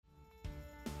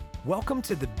Welcome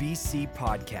to the BC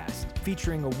Podcast,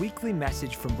 featuring a weekly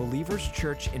message from Believers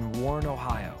Church in Warren,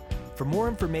 Ohio. For more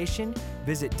information,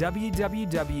 visit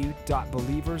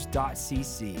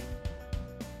www.believers.cc.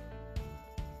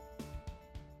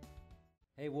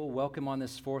 Hey, well, welcome on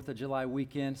this 4th of July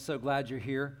weekend. So glad you're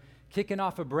here. Kicking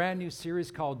off a brand new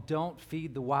series called Don't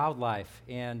Feed the Wildlife.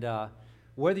 And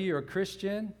whether you're a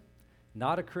Christian,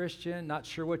 not a Christian, not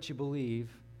sure what you believe,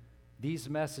 these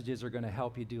messages are going to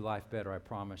help you do life better, I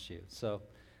promise you. So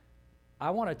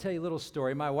I want to tell you a little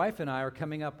story. My wife and I are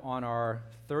coming up on our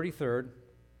 33rd,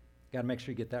 got to make sure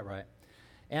you get that right,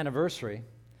 anniversary.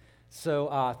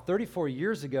 So 34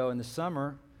 years ago in the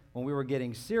summer, when we were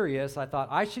getting serious, I thought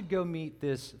I should go meet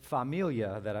this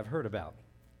familia that I've heard about.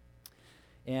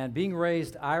 And being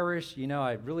raised Irish, you know,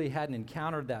 I really hadn't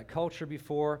encountered that culture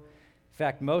before. In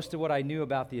fact, most of what I knew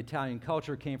about the Italian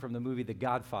culture came from the movie The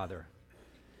Godfather.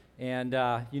 And,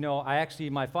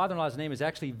 my father-in-law's name is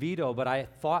actually Vito, but I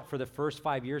thought for the first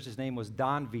 5 years his name was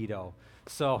Don Vito.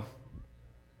 So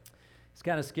it's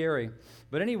kind of scary.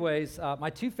 But anyways, my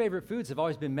two favorite foods have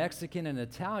always been Mexican and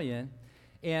Italian.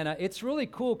 And it's really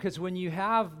cool because when you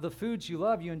have the foods you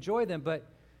love, you enjoy them. But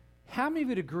how many of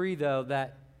you would agree, though,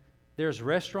 that there's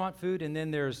restaurant food and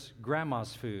then there's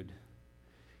grandma's food?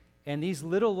 And these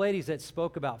little ladies that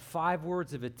spoke about 5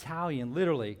 words of Italian,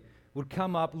 literally, would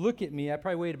come up, look at me. I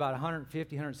probably weighed about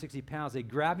 150, 160 pounds. They'd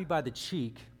grab me by the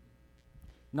cheek,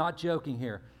 not joking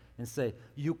here, and say,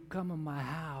 "You come in my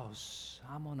house,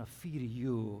 I'm going to feed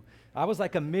you." I was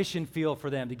like a mission field for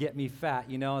them to get me fat,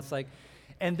 you know. It's like,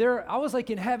 and I was like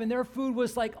in heaven. Their food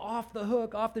was like off the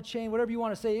hook, off the chain, whatever you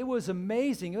want to say. It was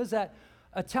amazing. It was that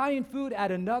Italian food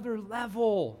at another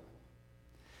level.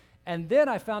 And then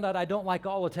I found out I don't like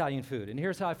all Italian food. And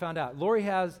here's how I found out. Lori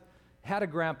had a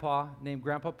grandpa named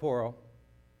Grandpa Poro,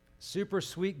 super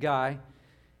sweet guy,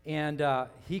 and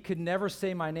he could never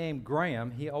say my name, Graham.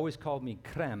 He always called me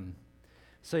Creme.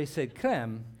 So he said,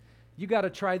 "Creme, you got to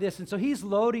try this." And so he's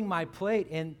loading my plate,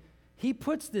 and he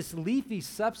puts this leafy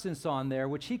substance on there,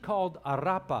 which he called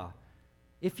arrapa.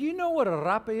 If you know what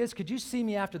arrapa is, could you see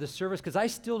me after the service? Because I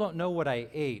still don't know what I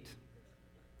ate.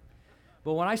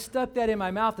 But when I stuck that in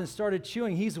my mouth and started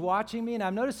chewing, he's watching me, and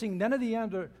I'm noticing none of the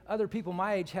other people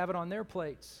my age have it on their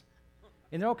plates.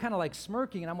 And they're all kind of like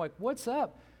smirking, and I'm like, "What's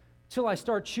up?" Till I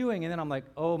start chewing, and then I'm like,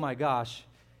 "Oh my gosh,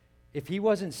 if he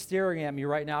wasn't staring at me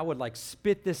right now, I would like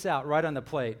spit this out right on the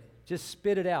plate. Just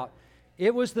spit it out."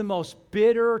 It was the most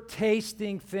bitter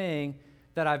tasting thing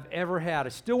that I've ever had. I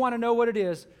still want to know what it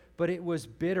is, but it was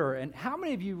bitter. And how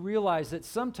many of you realize that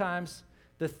sometimes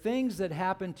the things that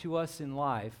happen to us in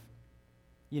life,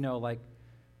 you know, like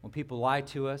when people lie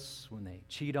to us, when they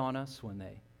cheat on us, when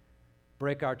they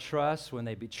break our trust, when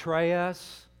they betray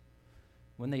us,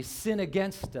 when they sin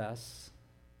against us,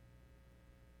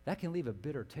 that can leave a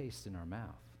bitter taste in our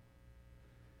mouth.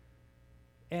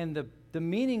 And the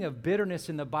meaning of bitterness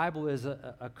in the Bible is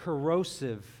a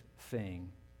corrosive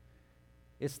thing.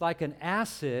 It's like an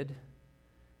acid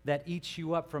that eats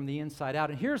you up from the inside out.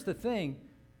 And here's the thing.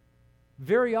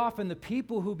 Very often, the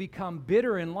people who become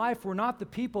bitter in life were not the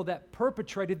people that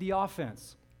perpetrated the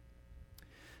offense.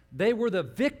 They were the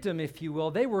victim, if you will.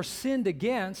 They were sinned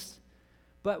against.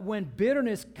 But when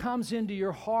bitterness comes into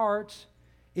your heart,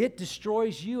 it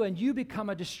destroys you, and you become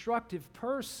a destructive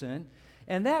person.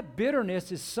 And that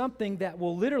bitterness is something that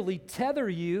will literally tether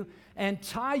you and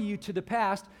tie you to the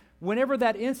past. Whenever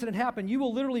that incident happened, you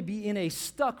will literally be in a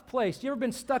stuck place. You ever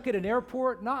been stuck at an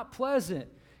airport? Not pleasant.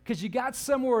 Because you got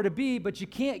somewhere to be, but you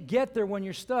can't get there when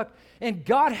you're stuck. And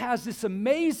God has this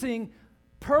amazing,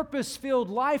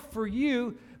 purpose-filled life for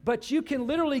you, but you can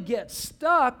literally get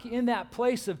stuck in that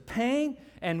place of pain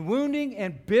and wounding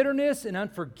and bitterness and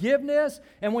unforgiveness.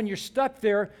 And when you're stuck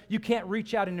there, you can't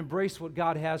reach out and embrace what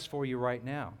God has for you right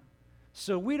now.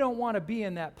 So we don't want to be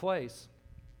in that place.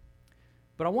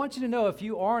 But I want you to know, if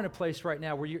you are in a place right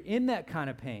now where you're in that kind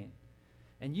of pain,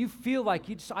 and you feel like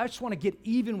I just want to get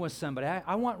even with somebody.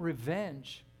 I want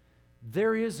revenge.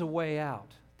 There is a way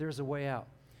out. There's a way out.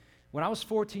 When I was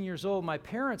 14 years old, my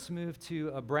parents moved to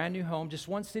a brand new home just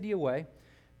one city away,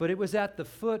 but it was at the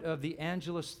foot of the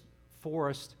Angeles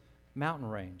Forest mountain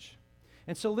range.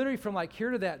 And so literally from like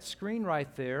here to that screen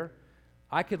right there,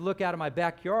 I could look out of my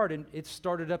backyard and it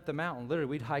started up the mountain. Literally,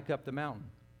 we'd hike up the mountain.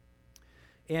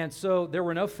 And so there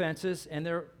were no fences, and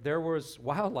there was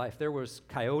wildlife. There was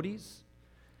coyotes,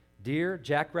 deer,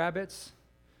 jackrabbits,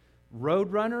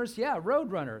 roadrunners,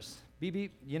 beep,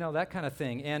 beep, you know, that kind of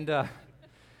thing.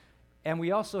 And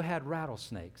we also had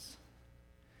rattlesnakes.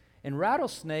 And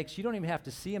rattlesnakes, you don't even have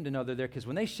to see them to know they're there, because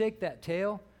when they shake that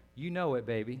tail, you know it,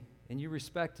 baby, and you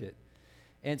respect it.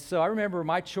 And so I remember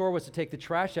my chore was to take the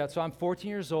trash out. So I'm 14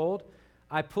 years old.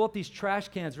 I pull up these trash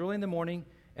cans early in the morning,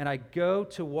 and I go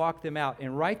to walk them out.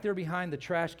 And right there behind the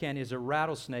trash can is a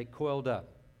rattlesnake coiled up.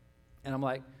 And I'm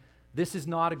like, this is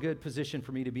not a good position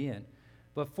for me to be in.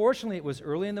 But fortunately, it was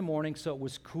early in the morning, so it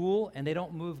was cool, and they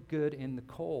don't move good in the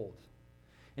cold.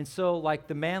 And so, like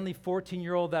the manly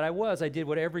 14-year-old that I was, I did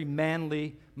what every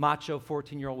manly, macho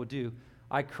 14-year-old would do.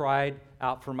 I cried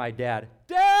out for my dad,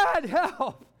 "Dad,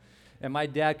 help!" And my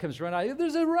dad comes running out,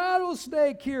 "There's a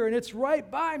rattlesnake here, and it's right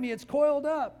by me. It's coiled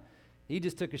up." He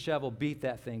just took a shovel, beat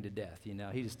that thing to death, you know.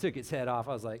 He just took its head off.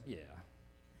 I was like, yeah.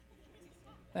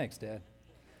 Thanks, Dad.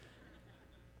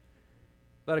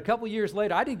 But a couple years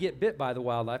later, I didn't get bit by the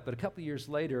wildlife, but a couple years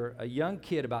later, a young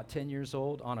kid about 10 years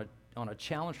old on a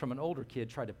challenge from an older kid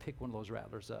tried to pick one of those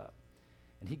rattlers up.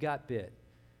 And he got bit.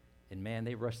 And man,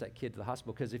 they rushed that kid to the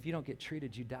hospital because if you don't get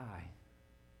treated, you die.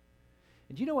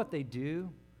 And do you know what they do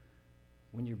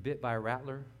when you're bit by a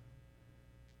rattler?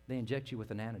 They inject you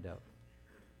with an antidote.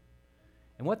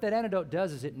 And what that antidote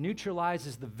does is it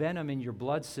neutralizes the venom in your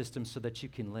blood system so that you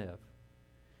can live.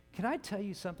 Can I tell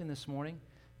you something this morning?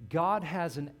 God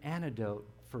has an antidote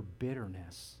for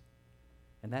bitterness.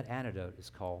 And that antidote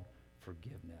is called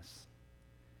forgiveness.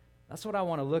 That's what I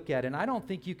want to look at. And I don't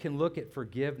think you can look at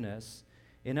forgiveness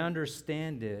and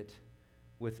understand it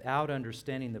without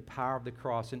understanding the power of the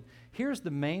cross. And here's the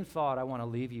main thought I want to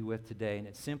leave you with today, and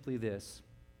it's simply this.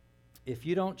 If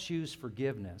you don't choose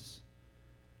forgiveness,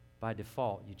 by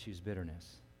default, you choose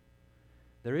bitterness.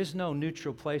 There is no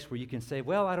neutral place where you can say,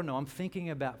 well, I don't know, I'm thinking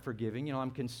about forgiving, you know,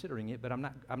 I'm considering it, but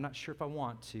I'm not sure if I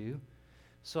want to.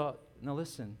 So, now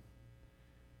listen,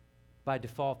 by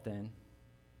default then,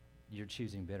 you're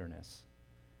choosing bitterness,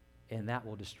 and that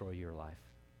will destroy your life.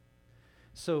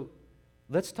 So,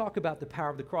 let's talk about the power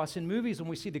of the cross. In movies, when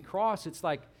we see the cross, it's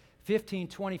like 15,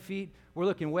 20 feet. We're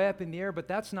looking way up in the air, but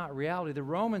that's not reality. The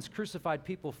Romans crucified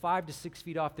people 5 to 6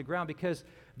 feet off the ground because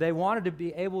they wanted to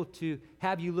be able to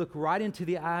have you look right into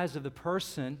the eyes of the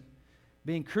person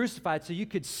being crucified so you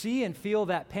could see and feel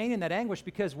that pain and that anguish.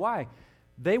 Because why?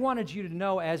 They wanted you to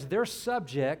know as their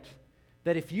subject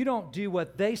that if you don't do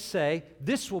what they say,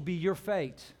 this will be your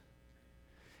fate.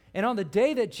 And on the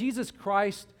day that Jesus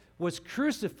Christ was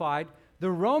crucified, the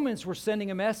Romans were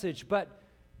sending a message, but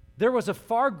there was a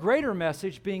far greater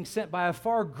message being sent by a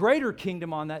far greater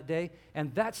kingdom on that day,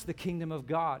 and that's the kingdom of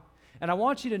God. And I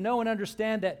want you to know and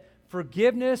understand that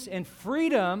forgiveness and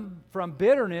freedom from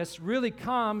bitterness really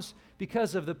comes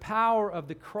because of the power of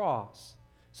the cross.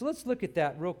 So let's look at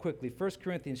that real quickly. 1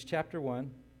 Corinthians chapter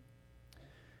 1,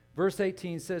 verse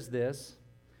 18 says this,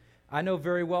 "I know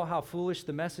very well how foolish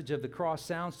the message of the cross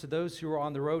sounds to those who are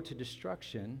on the road to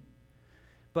destruction,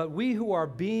 but we who are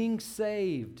being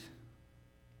saved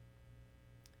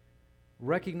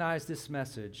recognize this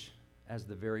message as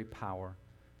the very power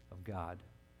of God."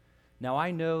 Now,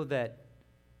 I know that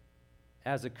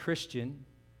as a Christian,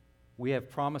 we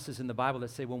have promises in the Bible that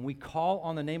say when we call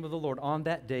on the name of the Lord, on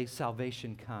that day,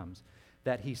 salvation comes,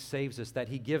 that He saves us, that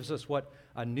He gives us what?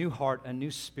 A new heart, a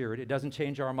new spirit. It doesn't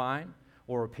change our mind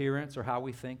or appearance or how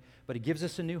we think, but He gives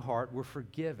us a new heart. We're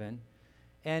forgiven.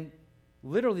 And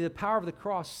literally, the power of the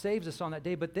cross saves us on that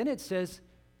day, but then it says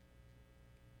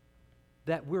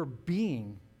that we're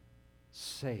being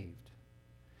saved.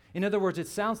 In other words, it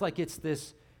sounds like it's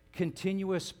this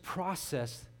continuous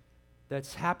process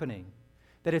that's happening,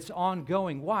 that it's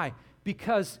ongoing. Why?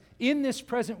 Because in this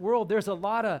present world, there's a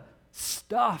lot of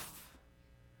stuff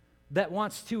that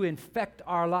wants to infect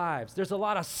our lives. There's a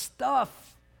lot of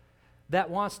stuff that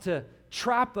wants to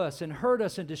trap us and hurt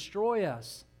us and destroy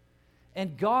us.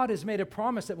 And God has made a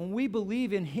promise that when we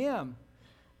believe in Him,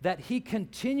 that He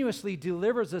continuously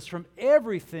delivers us from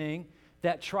everything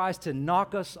that tries to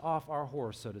knock us off our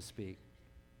horse, so to speak.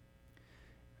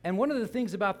 And one of the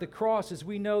things about the cross is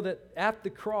we know that at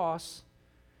the cross,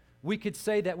 we could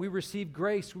say that we receive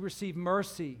grace, we receive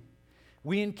mercy.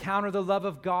 We encounter the love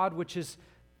of God, which is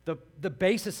the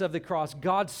basis of the cross.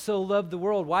 God so loved the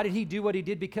world. Why did He do what He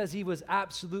did? Because He was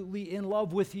absolutely in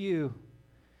love with you.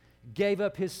 Gave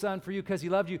up His Son for you because He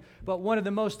loved you. But one of the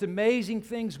most amazing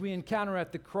things we encounter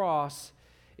at the cross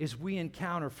is we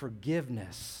encounter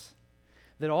forgiveness.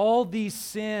 That all these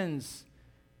sins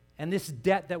and this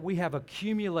debt that we have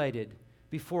accumulated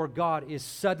before God is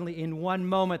suddenly in one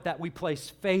moment that we place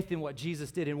faith in what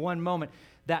Jesus did. In one moment,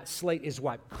 that slate is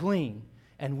wiped clean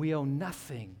and we owe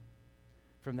nothing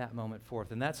from that moment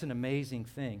forth. And that's an amazing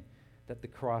thing that the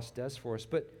cross does for us.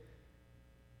 But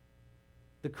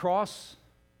the cross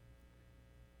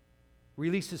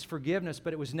releases forgiveness,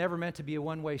 but it was never meant to be a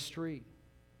one-way street.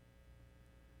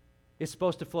 It's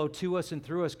supposed to flow to us and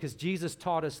through us because Jesus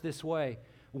taught us this way.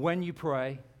 when you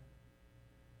pray,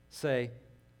 say,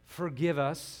 forgive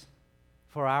us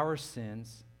for our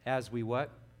sins as we what?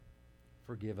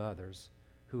 Forgive others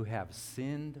who have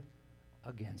sinned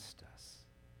against us.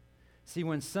 See,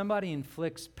 when somebody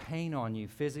inflicts pain on you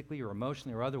physically or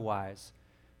emotionally or otherwise,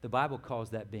 the Bible calls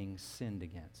that being sinned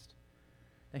against.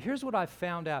 Now, here's what I've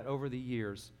found out over the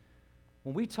years.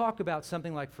 When we talk about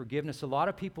something like forgiveness, a lot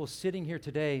of people sitting here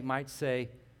today might say,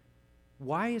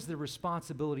 why is the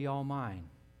responsibility all mine?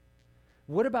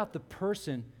 What about the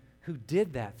person who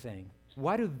did that thing?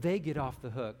 Why do they get off the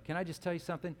hook? Can I just tell you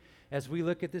something? As we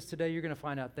look at this today, you're going to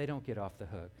find out they don't get off the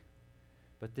hook.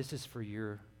 But this is for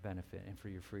your benefit and for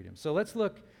your freedom. So let's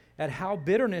look at how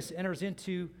bitterness enters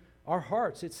into our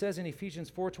hearts. It says in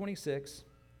Ephesians 4:26,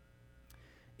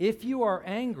 if you are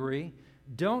angry,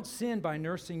 don't sin by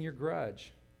nursing your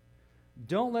grudge.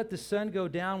 Don't let the sun go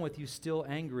down with you still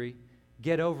angry.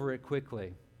 Get over it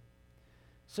quickly.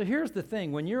 So here's the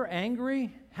thing. When you're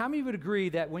angry, how many would agree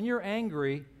that when you're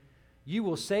angry, you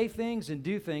will say things and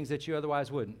do things that you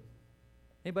otherwise wouldn't?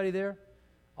 Anybody there?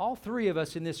 All three of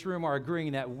us in this room are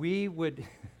agreeing that we would.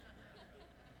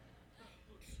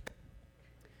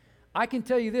 I can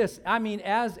tell you this. I mean,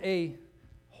 as a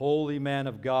holy man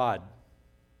of God,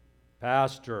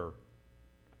 pastor,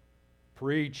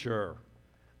 preacher,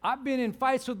 I've been in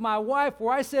fights with my wife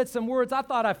where I said some words I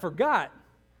thought I forgot.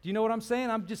 Do you know what I'm saying?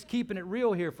 I'm just keeping it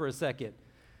real here for a second.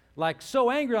 Like, so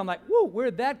angry, I'm like, whoa,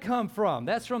 where'd that come from?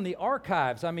 That's from the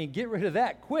archives. I mean, get rid of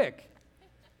that quick.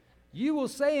 You will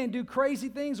say and do crazy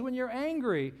things when you're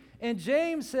angry. And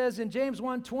James says in James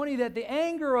 1:20 that the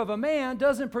anger of a man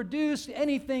doesn't produce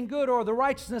anything good or the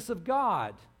righteousness of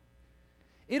God.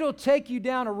 It'll take you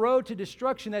down a road to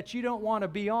destruction that you don't want to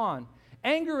be on.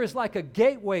 Anger is like a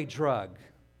gateway drug.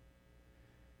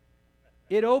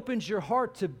 It opens your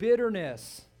heart to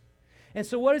bitterness. And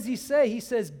so what does he say? He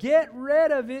says, get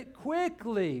rid of it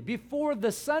quickly before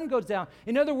the sun goes down.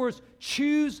 In other words,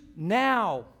 choose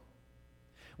now.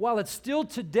 While it's still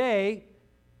today,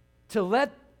 to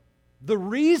let the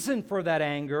reason for that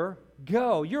anger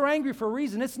go. You're angry for a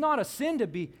reason. It's not a sin to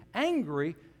be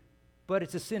angry, but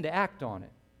it's a sin to act on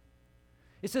it.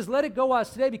 It says, let it go while it's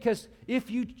today, because if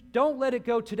you don't let it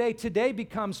go today, today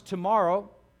becomes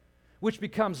tomorrow, which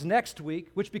becomes next week,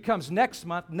 which becomes next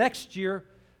month, next year.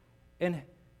 And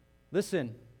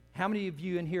listen, how many of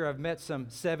you in here have met some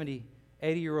 70,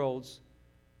 80-year-olds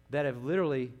that have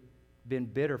literally been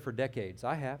bitter for decades?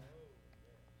 I have.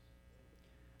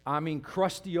 I mean,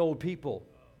 crusty old people.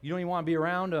 You don't even want to be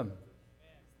around them.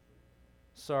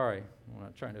 Sorry, I'm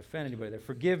not trying to offend anybody there.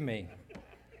 Forgive me.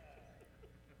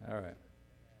 All right.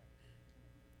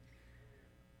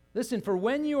 Listen, for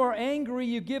when you are angry,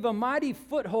 you give a mighty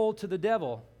foothold to the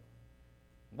devil.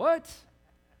 What?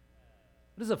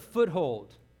 What is a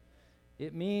foothold?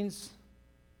 It means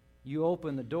you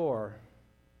open the door.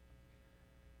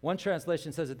 One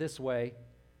translation says it this way: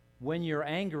 when you're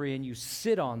angry and you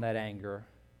sit on that anger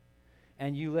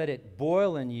and you let it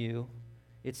boil in you,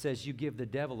 it says you give the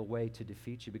devil a way to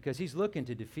defeat you, because he's looking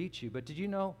to defeat you. But did you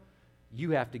know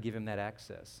you have to give him that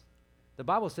access? The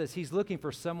Bible says he's looking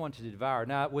for someone to devour.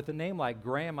 Now, with a name like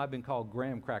Graham, I've been called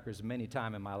graham crackers many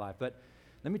times in my life. But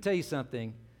let me tell you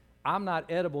something. I'm not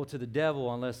edible to the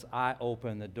devil unless I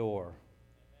open the door.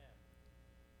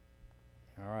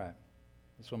 Amen. All right.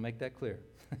 Just want to make that clear.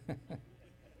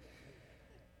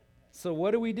 So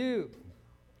what do?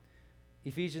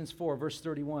 Ephesians 4, verse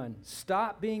 31.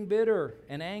 Stop being bitter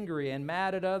and angry and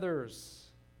mad at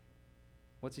others.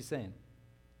 What's he saying?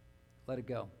 Let it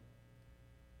go.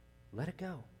 Let it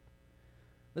go.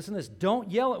 Listen to this.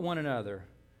 Don't yell at one another.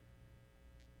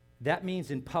 That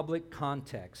means in public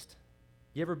context.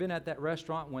 You ever been at that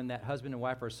restaurant when that husband and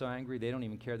wife are so angry they don't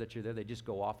even care that you're there? They just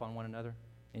go off on one another?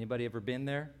 Anybody ever been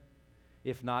there?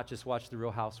 If not, just watch The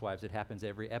Real Housewives. It happens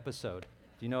every episode.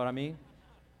 Do you know what I mean?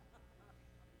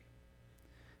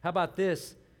 How about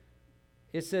this?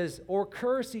 It says, or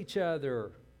curse each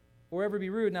other, or ever be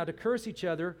rude. Now, to curse each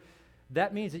other,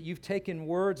 that means that you've taken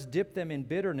words, dipped them in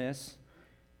bitterness,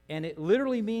 and it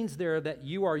literally means there that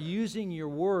you are using your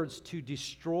words to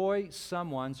destroy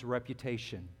someone's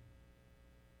reputation.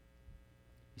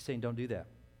 He's saying, don't do that.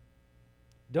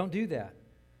 Don't do that.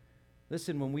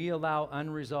 Listen, when we allow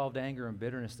unresolved anger and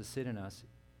bitterness to sit in us,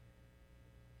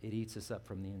 it eats us up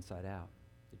from the inside out.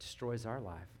 It destroys our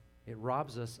life. It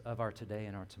robs us of our today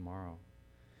and our tomorrow.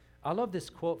 I love this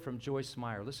quote from Joyce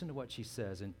Meyer. Listen to what she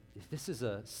says. And this is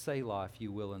a Selah, if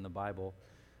you will, in the Bible,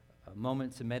 a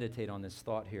moment to meditate on this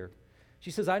thought here.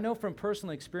 She says, I know from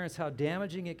personal experience how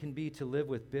damaging it can be to live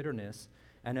with bitterness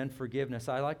and unforgiveness.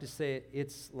 I like to say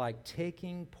it's like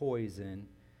taking poison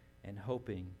and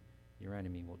hoping your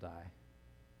enemy will die.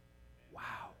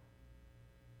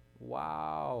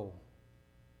 wow,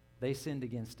 they sinned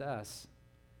against us.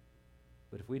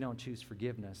 But if we don't choose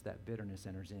forgiveness, that bitterness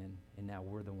enters in, and now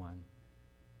we're the one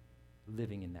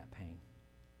living in that pain,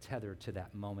 tethered to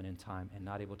that moment in time and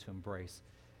not able to embrace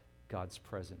God's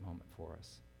present moment for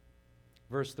us.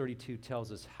 Verse 32 tells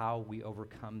us how we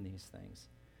overcome these things.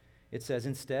 It says,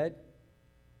 instead,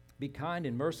 be kind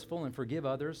and merciful and forgive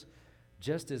others,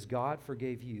 just as God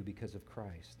forgave you because of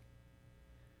Christ.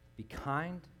 Be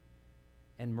kind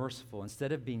and merciful.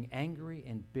 Instead of being angry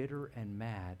and bitter and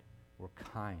mad, we're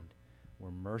kind. We're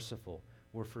merciful.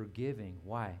 We're forgiving.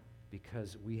 Why?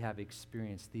 Because we have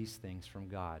experienced these things from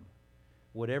God.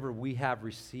 Whatever we have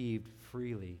received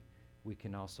freely, we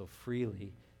can also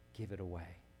freely give it away.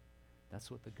 That's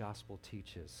what the gospel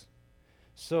teaches.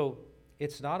 So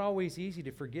it's not always easy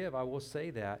to forgive, I will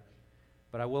say that.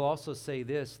 But I will also say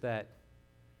this, that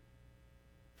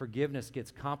forgiveness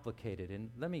gets complicated. And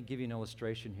let me give you an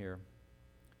illustration here.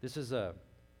 This is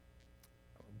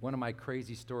one of my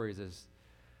crazy stories, as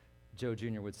Joe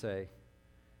Jr. would say.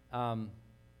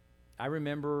 I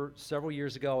remember several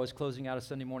years ago, I was closing out a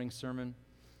Sunday morning sermon,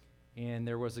 and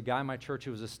there was a guy in my church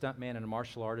who was a stuntman and a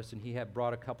martial artist, and he had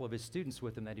brought a couple of his students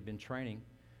with him that he'd been training.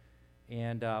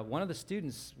 And one of the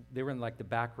students, they were in like the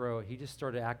back row, he just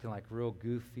started acting like real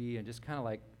goofy and just kind of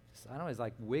like, I don't know, he's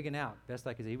like wigging out, best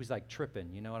I could say. He was like tripping,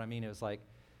 you know what I mean? It was like,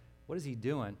 what is he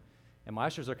doing? And my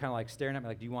ushers are kind of like staring at me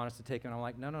like, do you want us to take him? And I'm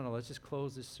like, no, let's just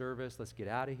close this service. Let's get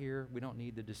out of here. We don't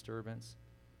need the disturbance.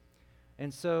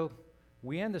 And so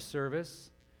we end the service,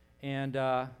 and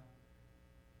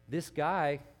this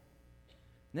guy,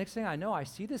 next thing I know, I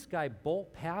see this guy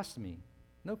bolt past me.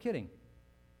 No kidding.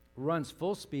 Runs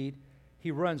full speed. He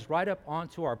runs right up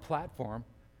onto our platform,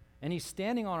 and he's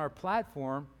standing on our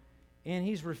platform, and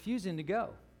he's refusing to go.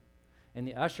 And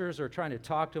the ushers are trying to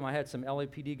talk to him. I had some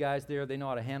LAPD guys there. They know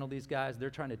how to handle these guys.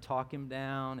 They're trying to talk him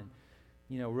down and,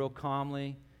 real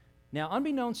calmly. Now,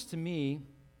 unbeknownst to me,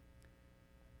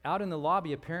 out in the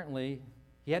lobby, apparently,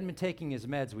 he hadn't been taking his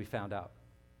meds, we found out.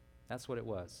 That's what it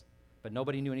was. But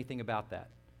nobody knew anything about that.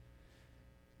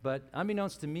 But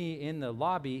unbeknownst to me, in the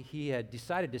lobby, he had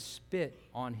decided to spit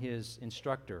on his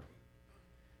instructor.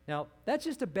 Now, that's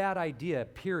just a bad idea,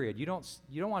 period. You don't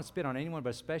want to spit on anyone, but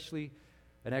especially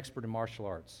an expert in martial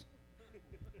arts.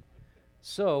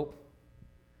 So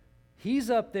he's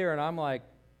up there, and I'm like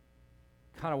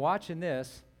kind of watching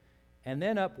this, and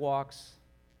then up walks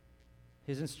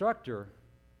his instructor.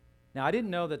 Now, I didn't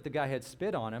know that the guy had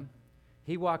spit on him.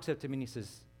 He walks up to me and he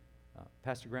says,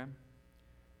 Pastor Graham,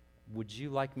 would you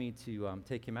like me to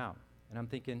take him out? And I'm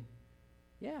thinking,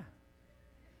 yeah.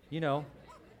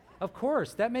 Of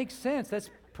course, that makes sense.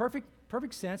 That's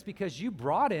perfect sense because you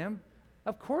brought him.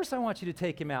 Of course I want you to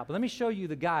take him out. But let me show you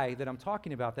the guy that I'm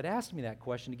talking about that asked me that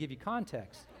question to give you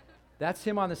context. That's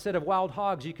him on the set of Wild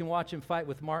Hogs. You can watch him fight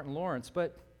with Martin Lawrence.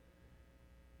 But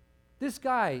this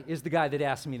guy is the guy that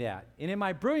asked me that. And in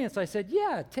my brilliance, I said,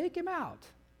 yeah, take him out.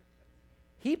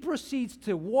 He proceeds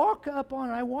to walk up on,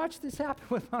 I watched this happen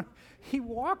with him. He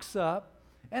walks up,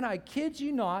 and I kid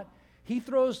you not, he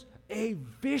throws a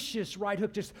vicious right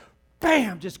hook, just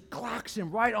bam, just clocks him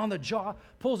right on the jaw,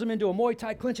 pulls him into a Muay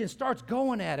Thai clinch and starts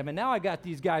going at him. And now I got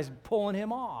these guys pulling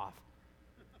him off.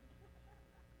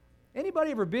 Anybody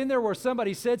ever been there where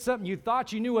somebody said something, you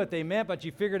thought you knew what they meant, but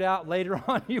you figured out later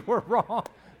on you were wrong?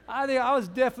 I think I was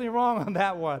definitely wrong on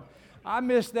that one. I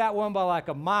missed that one by like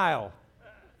a mile.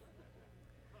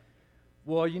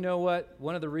 Well, you know what?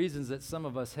 One of the reasons that some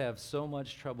of us have so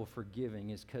much trouble forgiving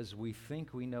is because we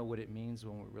think we know what it means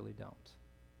when we really don't.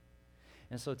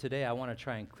 And so today I want to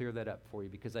try and clear that up for you,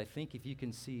 because I think if you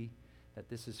can see that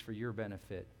this is for your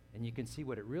benefit and you can see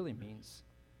what it really means,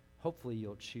 hopefully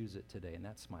you'll choose it today, and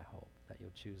that's my hope, that you'll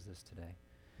choose this today.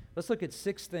 Let's look at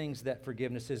 6 things that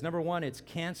forgiveness is. Number 1, it's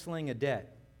canceling a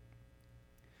debt.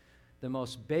 The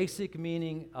most basic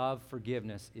meaning of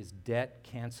forgiveness is debt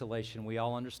cancellation. We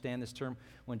all understand this term.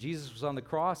 When Jesus was on the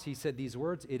cross, he said these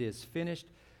words, "It is finished."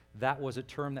 That was a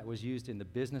term that was used in the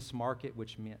business market,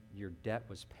 which meant your debt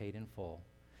was paid in full.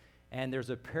 And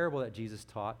there's a parable that Jesus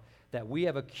taught that we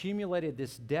have accumulated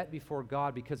this debt before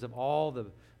God because of all the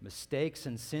mistakes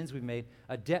and sins we've made,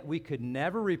 a debt we could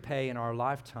never repay in our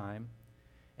lifetime.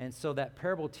 And so that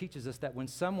parable teaches us that when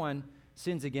someone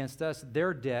sins against us,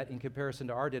 their debt in comparison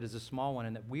to our debt is a small one,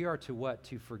 and that we are to what?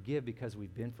 To forgive because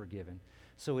we've been forgiven.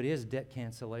 So it is debt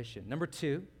cancellation. Number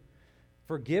 2,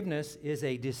 forgiveness is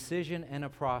a decision and a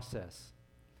process.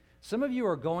 Some of you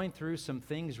are going through some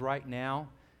things right now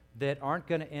that aren't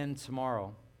going to end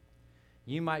tomorrow.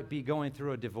 You might be going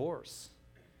through a divorce,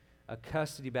 a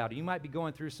custody battle. You might be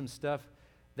going through some stuff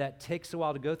that takes a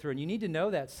while to go through, and you need to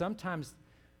know that sometimes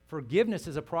Forgiveness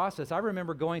is a process. I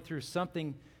remember going through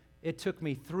something, it took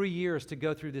me 3 years to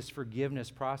go through this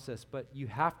forgiveness process, but you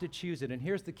have to choose it. And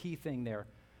here's the key thing there.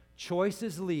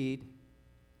 Choices lead,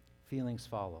 feelings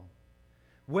follow.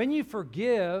 When you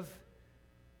forgive,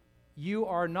 you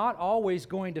are not always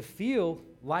going to feel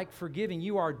like forgiving.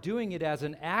 You are doing it as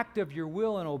an act of your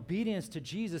will and obedience to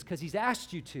Jesus because He's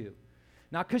asked you to.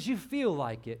 Not because you feel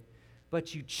like it,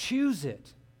 but you choose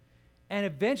it. And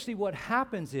eventually what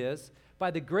happens is, by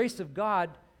the grace of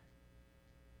God,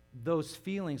 those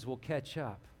feelings will catch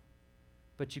up.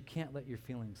 But you can't let your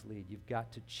feelings lead. You've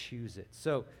got to choose it.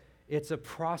 So it's a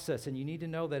process, and you need to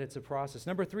know that it's a process.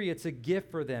 Number 3, it's a gift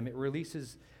for them. It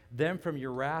releases them from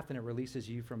your wrath, and it releases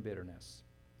you from bitterness.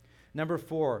 Number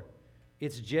 4,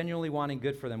 it's genuinely wanting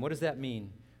good for them. What does that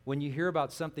mean? When you hear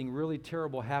about something really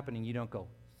terrible happening, you don't go,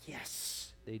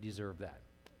 yes, they deserve that.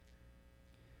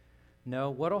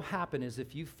 No, what will happen is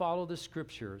if you follow the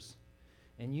Scriptures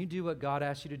and you do what God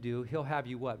asks you to do, He'll have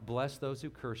you what? Bless those who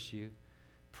curse you,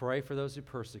 pray for those who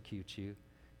persecute you,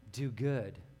 do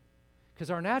good.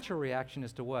 Because our natural reaction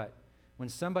is to what? When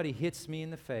somebody hits me in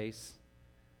the face,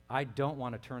 I don't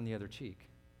want to turn the other cheek.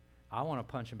 I want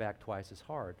to punch them back twice as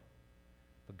hard.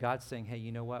 But God's saying, hey,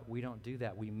 you know what? We don't do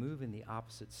that. We move in the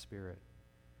opposite spirit.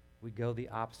 We go the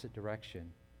opposite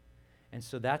direction. And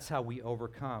so that's how we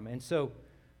overcome. And so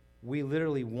we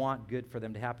literally want good for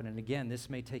them to happen. And again, this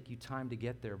may take you time to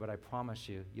get there, but I promise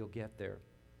you, you'll get there.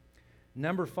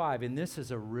 Number 5, and this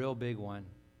is a real big one,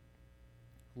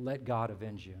 let God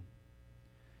avenge you.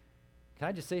 Can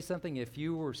I just say something? If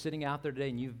you were sitting out there today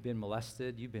and you've been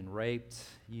molested, you've been raped,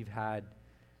 you've had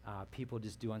people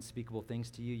just do unspeakable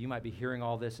things to you, you might be hearing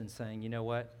all this and saying, you know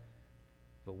what?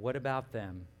 But what about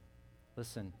them?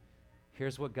 Listen,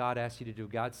 here's what God asks you to do.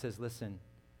 God says, listen,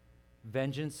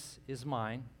 vengeance is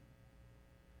mine.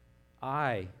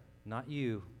 I, not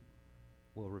you,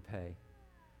 will repay.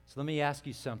 So let me ask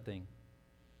you something.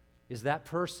 Is that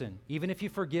person, even if you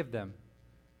forgive them,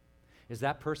 is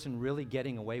that person really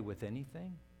getting away with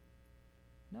anything?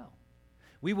 No.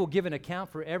 We will give an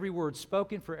account for every word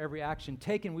spoken, for every action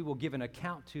taken. We will give an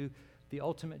account to the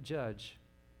ultimate judge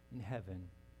in heaven.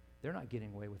 They're not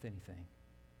getting away with anything.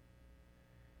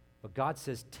 But God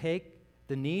says, take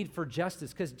the need for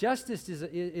justice, because justice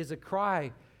is a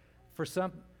cry for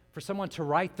someone to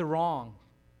right the wrong.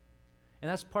 And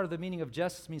that's part of the meaning of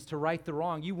justice, means to right the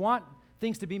wrong. You want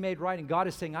things to be made right, and God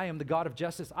is saying, I am the God of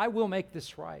justice. I will make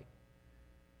this right.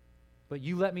 But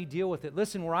you let me deal with it.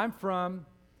 Listen, where I'm from,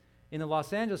 in the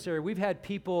Los Angeles area, we've had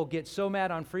people get so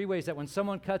mad on freeways that when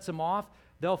someone cuts them off,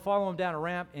 they'll follow them down a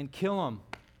ramp and kill them.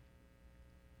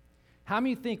 How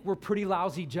many think we're pretty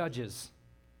lousy judges?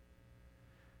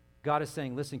 God is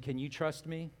saying, listen, can you trust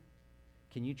me?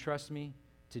 Can you trust me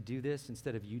to do this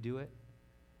instead of you do it?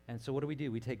 And so what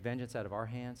do? We take vengeance out of our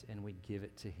hands and we give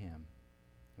it to Him. And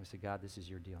we say, God, this is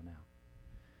your deal now.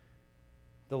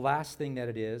 The last thing that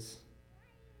it is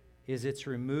it's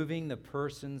removing the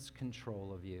person's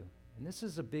control of you. And this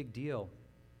is a big deal.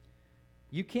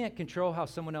 You can't control how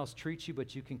someone else treats you,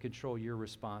 but you can control your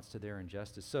response to their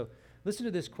injustice. So listen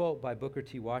to this quote by Booker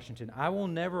T. Washington. I will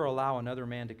never allow another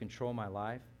man to control my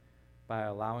life by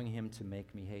allowing him to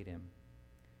make me hate him.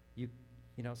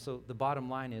 So the bottom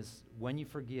line is, when you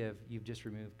forgive, you've just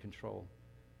removed control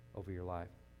over your life.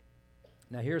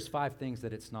 Now here's 5 things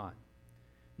that it's not.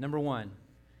 Number 1,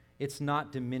 it's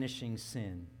not diminishing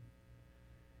sin.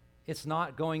 It's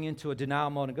not going into a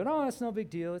denial mode and going, oh, it's no big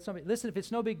deal. Listen, if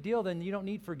it's no big deal, then you don't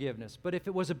need forgiveness. But if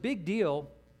it was a big deal,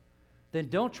 then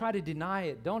don't try to deny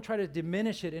it. Don't try to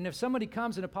diminish it. And if somebody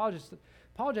comes and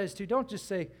apologizes to you, don't just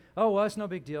say, oh, well, it's no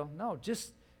big deal. No,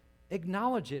 just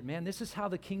acknowledge it, man. This is how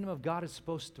the kingdom of God is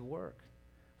supposed to work.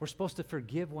 We're supposed to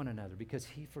forgive one another because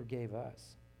He forgave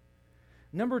us.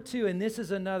 Number 2, and this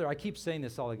is another, I keep saying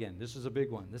this all again. This is a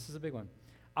big one. This is a big one.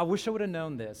 I wish I would have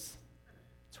known this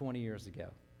 20 years ago.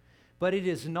 But it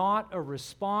is not a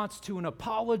response to an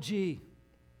apology.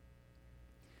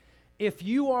 If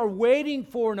you are waiting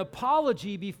for an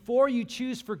apology before you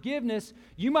choose forgiveness,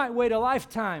 you might wait a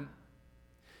lifetime.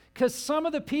 Because some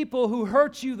of the people who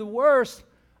hurt you the worst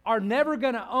are never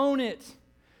going to own it,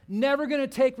 never going to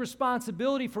take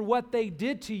responsibility for what they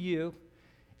did to you.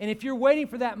 And if you're waiting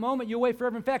for that moment, you'll wait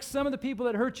forever. In fact, some of the people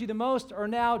that hurt you the most are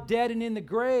now dead and in the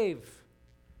grave.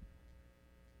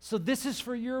 So this is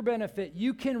for your benefit.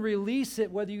 You can release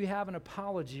it whether you have an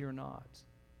apology or not.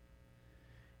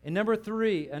 And number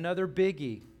 3, another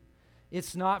biggie.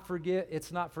 It's not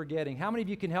forgetting. How many of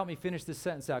you can help me finish this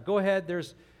sentence out? Go ahead.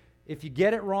 If you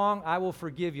get it wrong, I will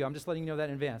forgive you. I'm just letting you know that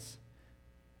in advance.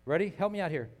 Ready? Help me out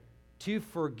here. To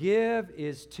forgive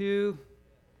is to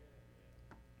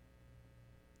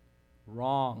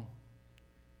Wrong.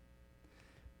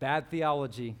 Bad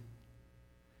theology.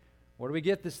 Where do we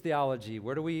get this theology?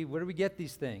 Where do we get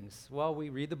these things? Well, we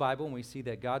read the Bible and we see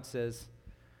that God says,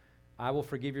 I will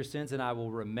forgive your sins and I will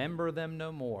remember them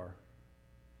no more.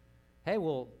 Hey,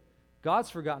 well, God's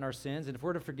forgotten our sins, and if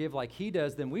we're to forgive like he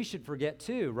does, then we should forget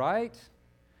too, right?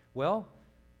 Well,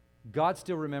 God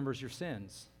still remembers your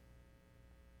sins.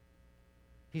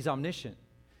 He's omniscient.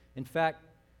 In fact,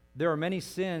 there are many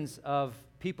sins of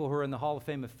people who are in the Hall of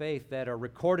Fame of Faith that are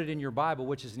recorded in your Bible,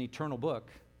 which is an eternal book.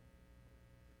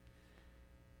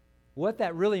 What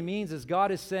that really means is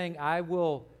God is saying,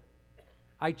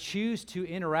 I choose to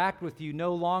interact with you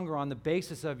no longer on the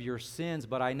basis of your sins,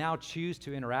 but I now choose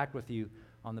to interact with you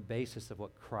on the basis of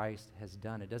what Christ has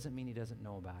done. It doesn't mean he doesn't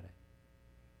know about it.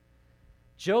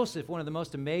 Joseph, one of the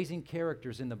most amazing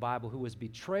characters in the Bible, who was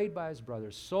betrayed by his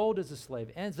brothers, sold as a slave,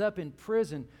 ends up in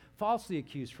prison, falsely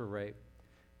accused for rape,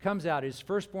 comes out, his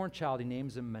firstborn child, he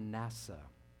names him Manasseh.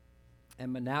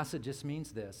 And Manasseh just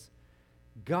means this: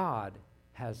 God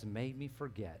has made me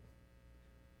forget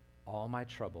all my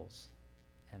troubles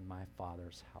and my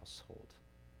father's household.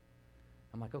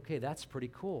 I'm like, okay, that's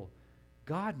pretty cool.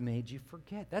 God made you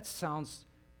forget. That sounds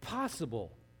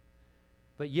possible.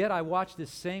 But yet I watch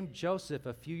this same Joseph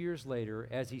a few years later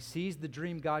as he sees the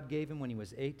dream God gave him when he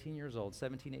was 18 years old,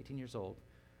 17, 18 years old,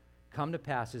 come to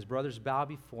pass. His brothers bow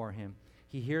before him.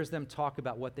 He hears them talk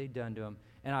about what they'd done to him.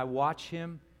 And I watch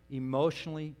him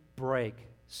emotionally break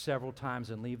several times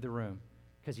and leave the room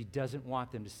because he doesn't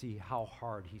want them to see how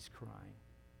hard he's crying.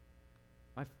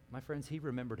 My friends, he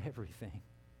remembered everything.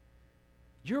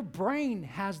 Your brain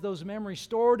has those memories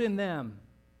stored in them.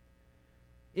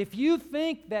 If you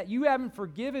think that you haven't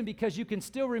forgiven because you can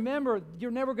still remember,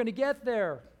 you're never going to get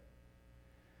there.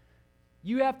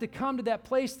 You have to come to that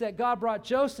place that God brought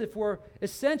Joseph, where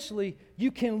essentially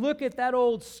you can look at that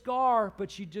old scar,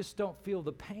 but you just don't feel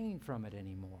the pain from it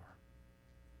anymore.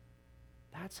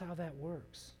 That's how that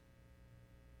works.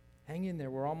 Hang in there.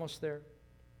 We're almost there.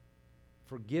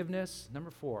 Forgiveness, number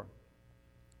 4,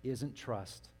 isn't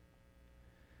trust.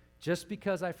 Just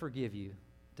because I forgive you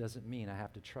doesn't mean I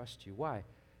have to trust you. Why?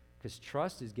 Because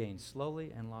trust is gained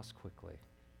slowly and lost quickly.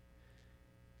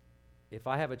 If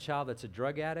I have a child that's a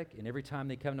drug addict and every time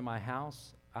they come to my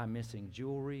house, I'm missing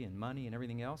jewelry and money and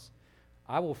everything else,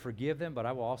 I will forgive them, but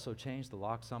I will also change the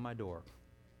locks on my door.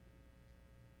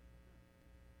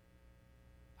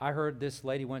 I heard this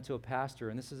lady went to a pastor,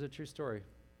 and this is a true story.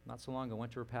 Not so long ago,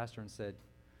 went to her pastor and said,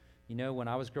 you know, when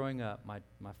I was growing up, my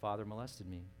father molested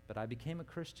me, but I became a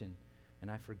Christian,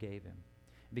 and I forgave him.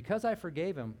 Because I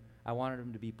forgave him, I wanted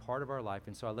him to be part of our life,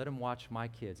 and so I let him watch my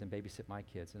kids and babysit my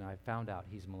kids, and I found out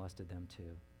he's molested them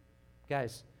too.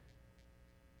 Guys,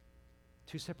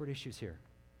 2 separate issues here.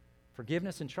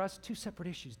 Forgiveness and trust, 2 separate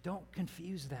issues. Don't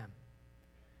confuse them.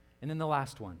 And then the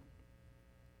last one.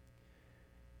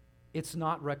 It's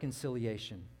not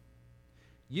reconciliation.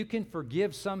 You can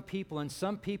forgive some people, and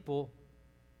some people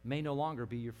may no longer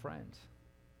be your friend.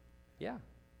 Yeah.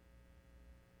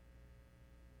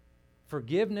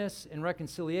 Forgiveness and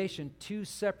reconciliation, 2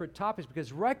 separate topics,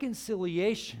 because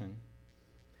reconciliation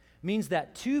means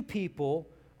that 2 people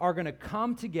are going to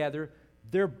come together.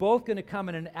 They're both going to come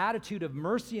in an attitude of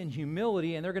mercy and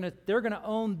humility, and they're going to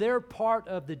own their part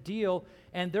of the deal,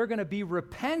 and they're going to be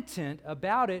repentant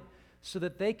about it so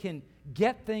that they can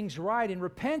get things right. And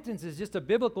repentance is just a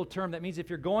biblical term that means if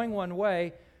you're going one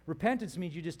way, repentance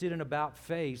means you just did an about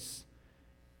face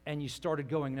and you started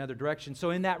going another direction.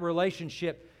 So in that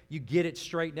relationship, you get it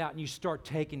straightened out and you start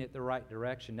taking it the right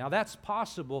direction. Now that's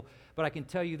possible, but I can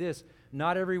tell you this,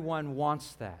 not everyone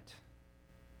wants that.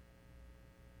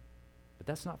 But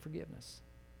that's not forgiveness.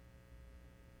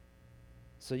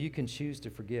 So you can choose to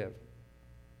forgive.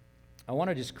 I want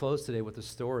to just close today with a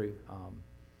story.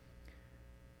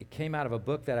 It came out of a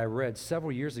book that I read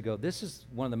several years ago. This is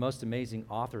one of the most amazing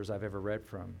authors I've ever read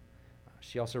from.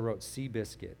 She also wrote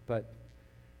Seabiscuit, but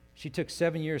she took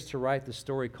 7 years to write the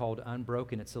story called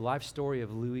Unbroken. It's the life story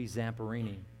of Louis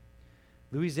Zamperini.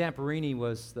 Louis Zamperini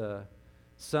was the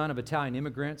son of Italian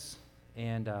immigrants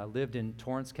and lived in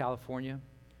Torrance, California,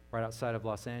 right outside of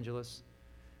Los Angeles.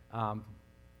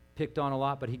 Picked on a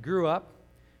lot, but he grew up,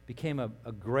 became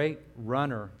a great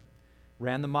runner,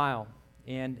 ran the mile,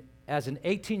 and as an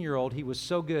 18-year-old, he was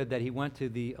so good that he went to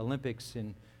the Olympics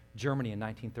in Germany in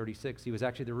 1936. He was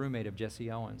actually the roommate of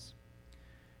Jesse Owens.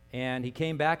 And he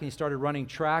came back and he started running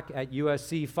track at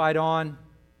USC. Fight on.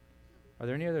 Are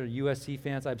there any other USC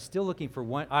fans? I'm still looking for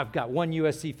one. I've got one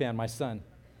USC fan, my son.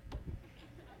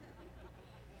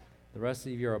 The rest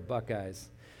of you are Buckeyes.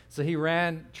 So he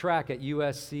ran track at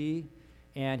USC,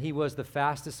 And he was the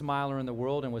fastest miler in the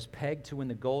world and was pegged to win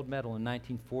the gold medal in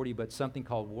 1940, but something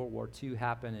called World War II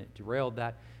happened and it derailed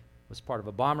that. Was part of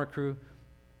a bomber crew.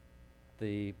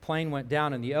 The plane went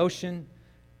down in the ocean.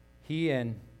 He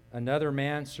and another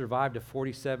man survived a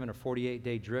 47 or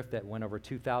 48-day drift that went over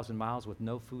 2,000 miles with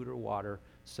no food or water,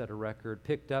 set a record.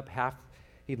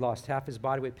 He'd lost half his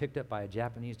body weight, picked up by a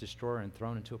Japanese destroyer and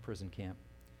thrown into a prison camp.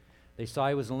 They saw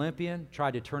he was an Olympian,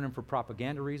 tried to turn him for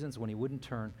propaganda reasons. When he wouldn't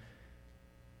turn,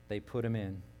 they put him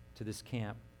in to this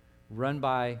camp, run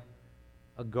by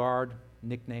a guard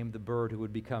nicknamed the Bird, who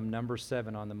would become number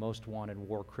 7 on the most wanted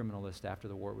war criminal list after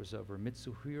the war was over,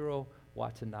 Mitsuhiro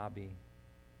Watanabe.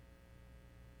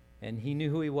 And he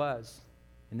knew who he was.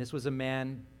 And this was a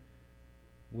man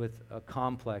with a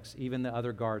complex. Even the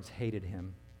other guards hated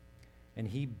him. And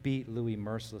he beat Louis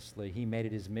mercilessly. He made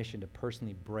it his mission to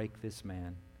personally break this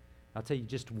man. I'll tell you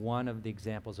just one of the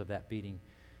examples of that beating.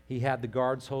 He had the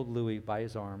guards hold Louis by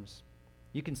his arms.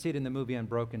 You can see it in the movie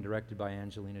Unbroken, directed by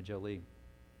Angelina Jolie.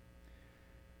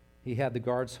 He had the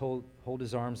guards hold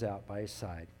his arms out by his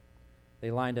side.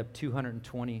 They lined up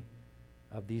 220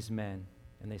 of these men,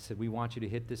 and they said, "We want you to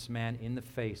hit this man in the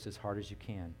face as hard as you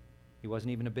can." He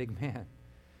wasn't even a big man.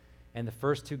 And the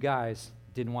first 2 guys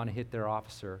didn't want to hit their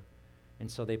officer,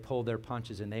 and so they pulled their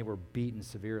punches, and they were beaten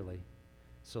severely.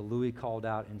 So Louis called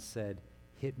out and said,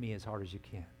 "Hit me as hard as you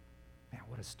can." Man,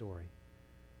 what a story.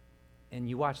 And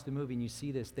you watch the movie and you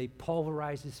see this. They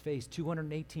pulverized his face,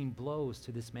 218 blows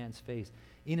to this man's face,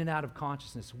 in and out of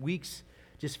consciousness, weeks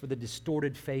just for the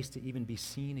distorted face to even be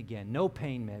seen again. No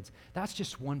pain meds. That's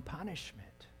just one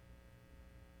punishment.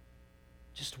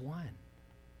 Just one.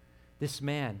 This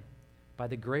man, by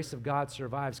the grace of God,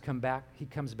 survives. He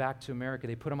comes back to America.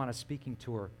 They put him on a speaking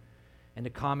tour. And to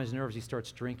calm his nerves, he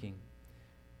starts drinking.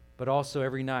 But also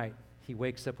every night, he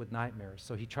wakes up with nightmares.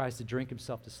 So he tries to drink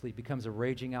himself to sleep, becomes a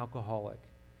raging alcoholic,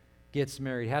 gets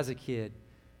married, has a kid.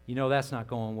 You know that's not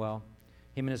going well.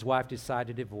 Him and his wife decide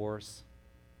to divorce.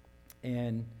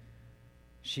 And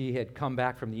she had come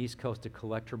back from the East Coast to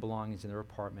collect her belongings in their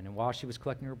apartment. And while she was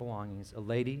collecting her belongings, a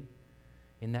lady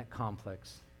in that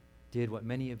complex did what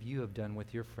many of you have done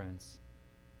with your friends.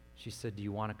 She said, "Do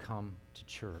you want to come to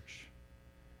church?"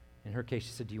 In her case,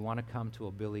 she said, "Do you want to come to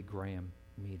a Billy Graham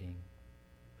meeting?"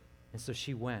 And so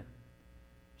she went.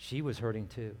 She was hurting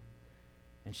too.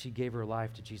 And she gave her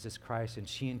life to Jesus Christ, and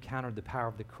she encountered the power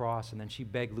of the cross, and then she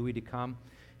begged Louis to come.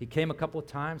 He came a couple of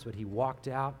times, but he walked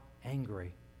out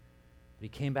angry. But he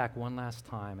came back one last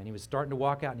time, and he was starting to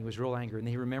walk out, and he was real angry. And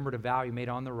then he remembered a vow he made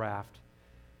on the raft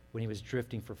when he was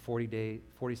drifting for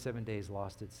 47 days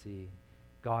lost at sea.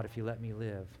 "God, if you let me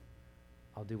live,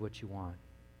 I'll do what you want."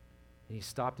 And he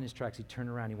stopped in his tracks. He turned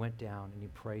around, he went down, and he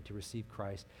prayed to receive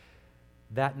Christ.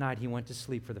 That night, he went to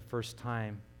sleep for the first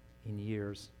time in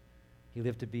years. He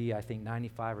lived to be, I think,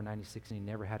 95 or 96, and he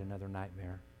never had another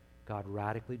nightmare. God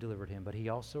radically delivered him, but he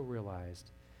also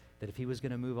realized that if he was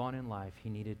going to move on in life, he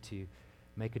needed to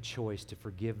make a choice to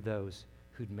forgive those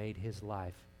who'd made his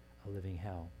life a living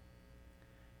hell.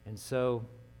 And so,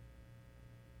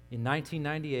 in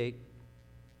 1998,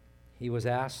 he was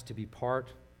asked to be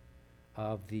part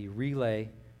of the relay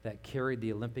that carried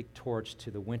the Olympic torch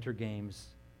to the Winter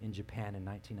Games in Japan in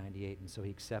 1998, and so he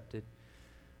accepted.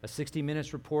 A 60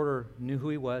 Minutes reporter knew who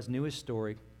he was, knew his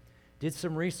story, did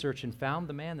some research, and found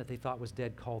the man that they thought was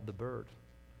dead called the Bird.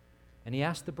 And he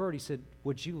asked the Bird, he said,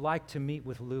 "Would you like to meet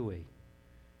with Louis?"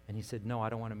 And he said, "No, I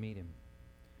don't want to meet him."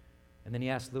 And then he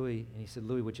asked Louis, and he said,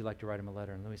 "Louis, would you like to write him a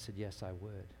letter?" And Louis said, "Yes, I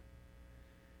would."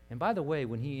 And by the way,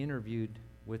 when he interviewed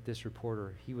with this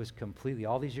reporter, he was completely,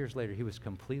 all these years later, he was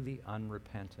completely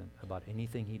unrepentant about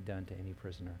anything he'd done to any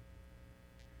prisoner.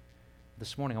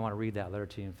 This morning, I want to read that letter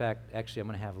to you. In fact, actually, I'm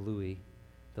going to have Louis,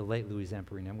 the late Louis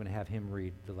Zamperini, I'm going to have him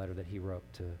read the letter that he wrote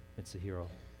to Mitsuhiro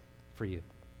for you.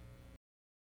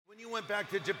 When you went back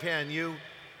to Japan, you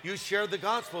shared the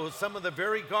gospel with some of the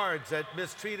very guards that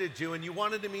mistreated you, and you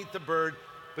wanted to meet the Bird,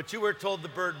 but you were told the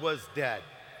Bird was dead.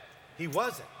 He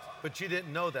wasn't, but you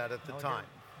didn't know that at the time.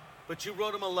 But you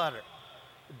wrote him a letter.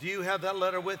 Do you have that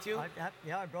letter with you?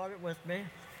 I brought it with me.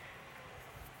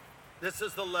 This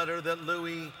is the letter that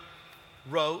Louis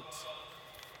wrote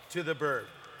to the Bird.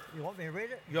 You want me to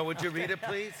read it? Would you read it,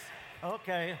 please?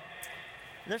 Okay.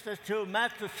 This is to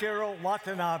Matsushiro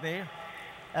Watanabe.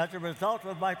 As a result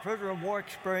of my prisoner of war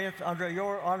experience under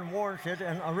your unwarranted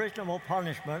and unreasonable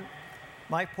punishment,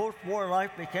 my post-war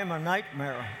life became a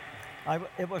nightmare.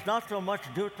 It was not so much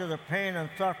due to the pain and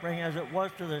suffering as it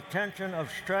was to the tension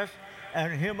of stress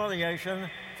and humiliation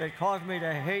that caused me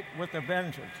to hate with a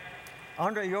vengeance.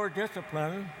 Under your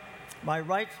discipline, my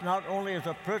rights not only as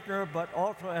a prisoner but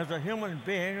also as a human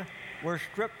being were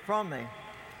stripped from me.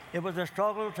 It was a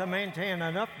struggle to maintain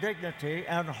enough dignity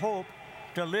and hope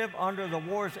to live under the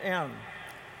war's end.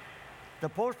 The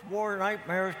post-war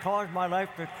nightmares caused my life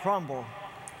to crumble,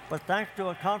 but thanks to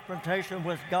a confrontation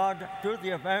with God through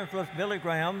the evangelist Billy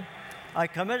Graham, I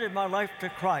committed my life to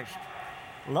Christ.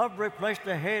 Love replaced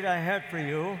the hate I had for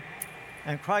you,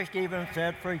 and Christ even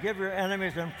said, "Forgive your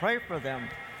enemies and pray for them."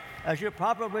 As you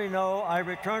probably know, I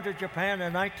returned to Japan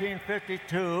in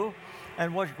 1952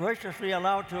 and was graciously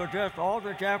allowed to address all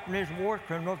the Japanese war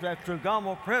criminals at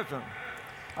Sugamo prison.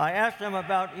 I asked them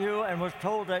about you and was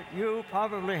told that you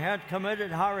probably had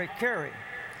committed harikiri,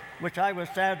 which I was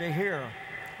sad to hear.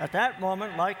 At that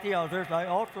moment, like the others, I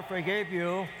also forgave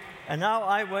you, and now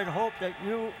I would hope that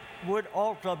you would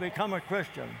also become a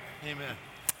Christian. Amen.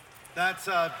 That's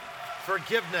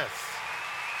forgiveness.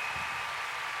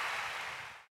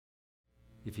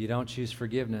 If you don't choose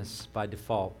forgiveness by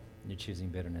default, you're choosing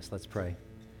bitterness. Let's pray.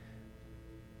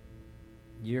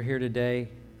 You're here today.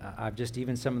 I've just,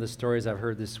 even some of the stories I've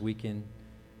heard this weekend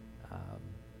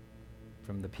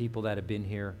from the people that have been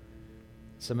here,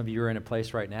 some of you are in a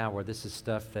place right now where this is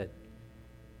stuff that,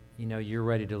 you know, you're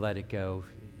ready to let it go.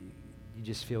 You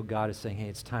just feel God is saying, hey,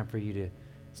 it's time for you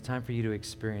to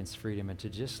experience freedom and to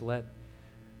just let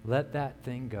that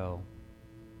thing go.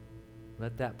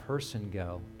 Let that person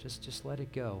go. Just let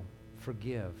it go.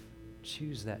 Forgive.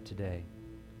 Choose that today.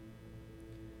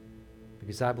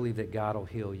 Because I believe that God will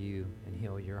heal you and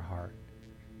heal your heart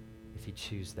if you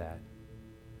choose that.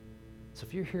 So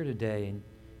if you're here today and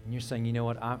you're saying, you know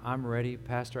what, I'm ready,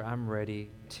 Pastor, I'm ready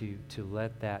to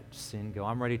let that sin go.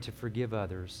 I'm ready to forgive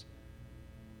others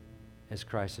as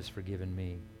Christ has forgiven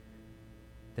me.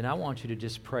 Then I want you to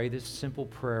just pray this simple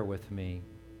prayer with me.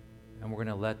 And we're going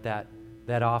to let that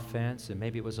offense, and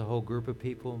maybe it was a whole group of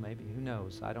people, maybe, who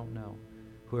knows, I don't know.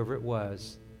 Whoever it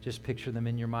was, just picture them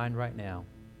in your mind right now.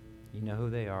 You know who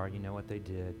they are, you know what they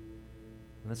did.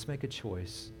 And let's make a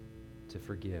choice to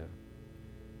forgive.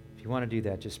 If you want to do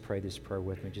that, just pray this prayer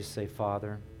with me. Just say,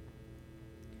 Father,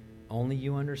 only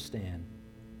you understand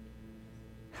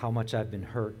how much I've been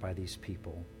hurt by these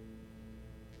people.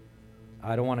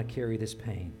 I don't want to carry this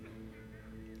pain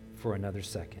for another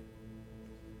second.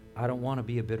 I don't want to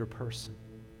be a bitter person.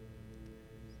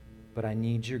 But I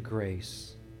need your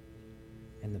grace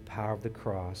and the power of the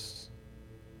cross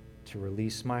to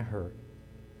release my hurt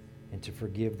and to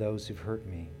forgive those who've hurt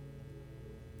me.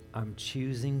 I'm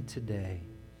choosing today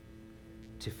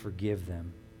to forgive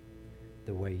them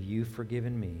the way you've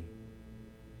forgiven me.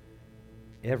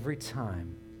 Every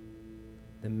time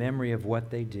the memory of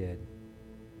what they did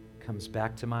comes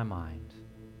back to my mind,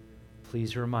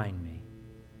 please remind me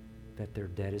that their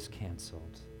debt is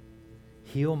canceled.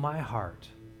 Heal my heart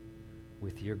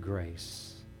with your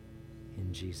grace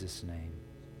in Jesus' name.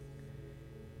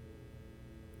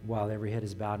 While every head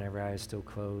is bowed and every eye is still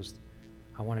closed,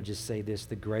 I want to just say this: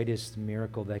 the greatest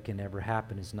miracle that can ever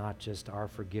happen is not just our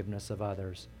forgiveness of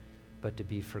others, but to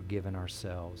be forgiven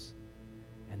ourselves.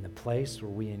 And the place where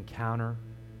we encounter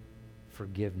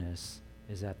forgiveness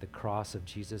is at the cross of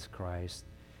Jesus Christ,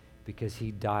 because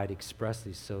he died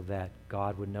expressly so that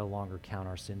God would no longer count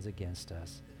our sins against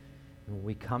us. And when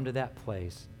we come to that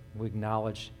place, we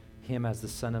acknowledge him as the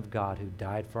Son of God who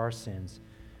died for our sins,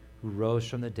 who rose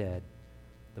from the dead.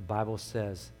 The Bible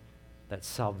says that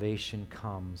salvation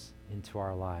comes into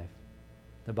our life.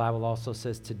 The Bible also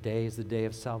says today is the day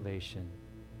of salvation.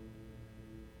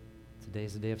 Today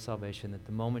is the day of salvation, that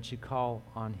the moment you call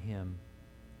on him,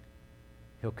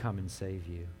 he'll come and save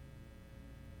you.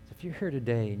 So if you're here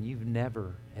today and you've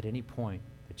never, at any point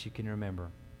that you can remember,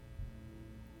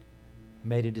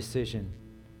 made a decision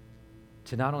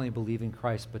to not only believe in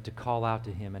Christ, but to call out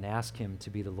to him and ask him to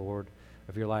be the Lord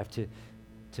of your life,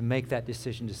 to make that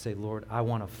decision to say, Lord, I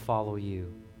want to follow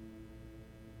you.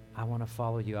 I want to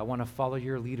follow you. I want to follow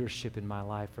your leadership in my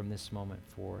life from this moment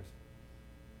forth.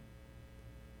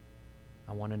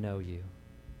 I want to know you.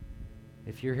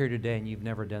 If you're here today and you've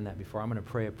never done that before, I'm going to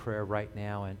pray a prayer right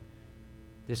now. And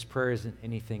this prayer isn't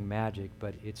anything magic,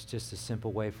 but it's just a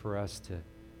simple way for us to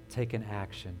take an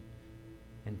action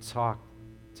and talk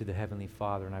to the Heavenly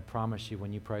Father. And I promise you,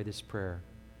 when you pray this prayer,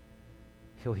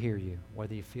 he'll hear you,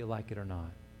 whether you feel like it or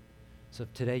not. So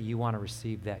if today you want to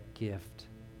receive that gift,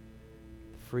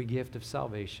 the free gift of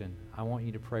salvation, I want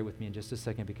you to pray with me in just a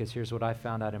second, because here's what I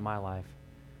found out in my life.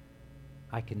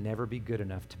 I can never be good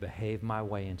enough to behave my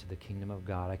way into the kingdom of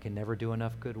God. I can never do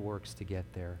enough good works to get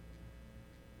there.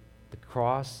 The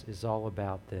cross is all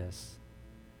about this.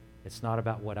 It's not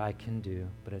about what I can do,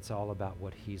 but it's all about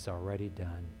what he's already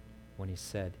done when he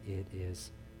said, it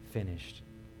is finished.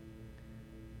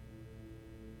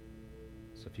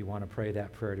 So if you want to pray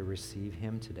that prayer to receive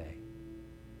him today,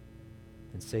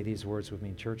 And say these words with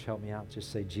me. Church, help me out.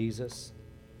 Just say, Jesus,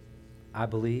 I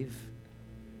believe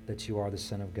that you are the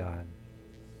Son of God.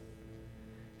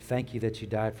 Thank you that you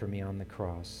died for me on the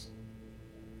cross.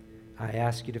 I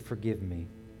ask you to forgive me.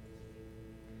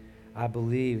 I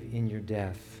believe in your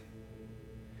death.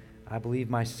 I believe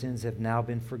my sins have now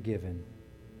been forgiven.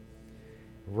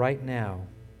 Right now,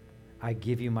 I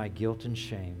give you my guilt and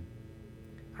shame.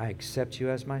 I accept you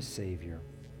as my Savior.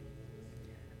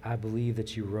 I believe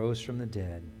that you rose from the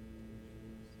dead,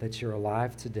 that you're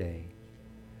alive today.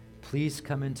 Please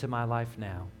come into my life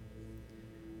now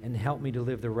and help me to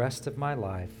live the rest of my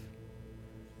life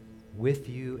with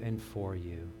you and for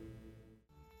you.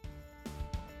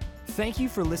 Thank you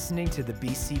for listening to the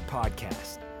BC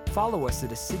Podcast. Follow us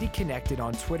at A City Connected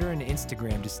on Twitter and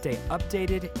Instagram to stay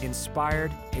updated,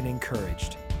 inspired, and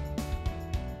encouraged.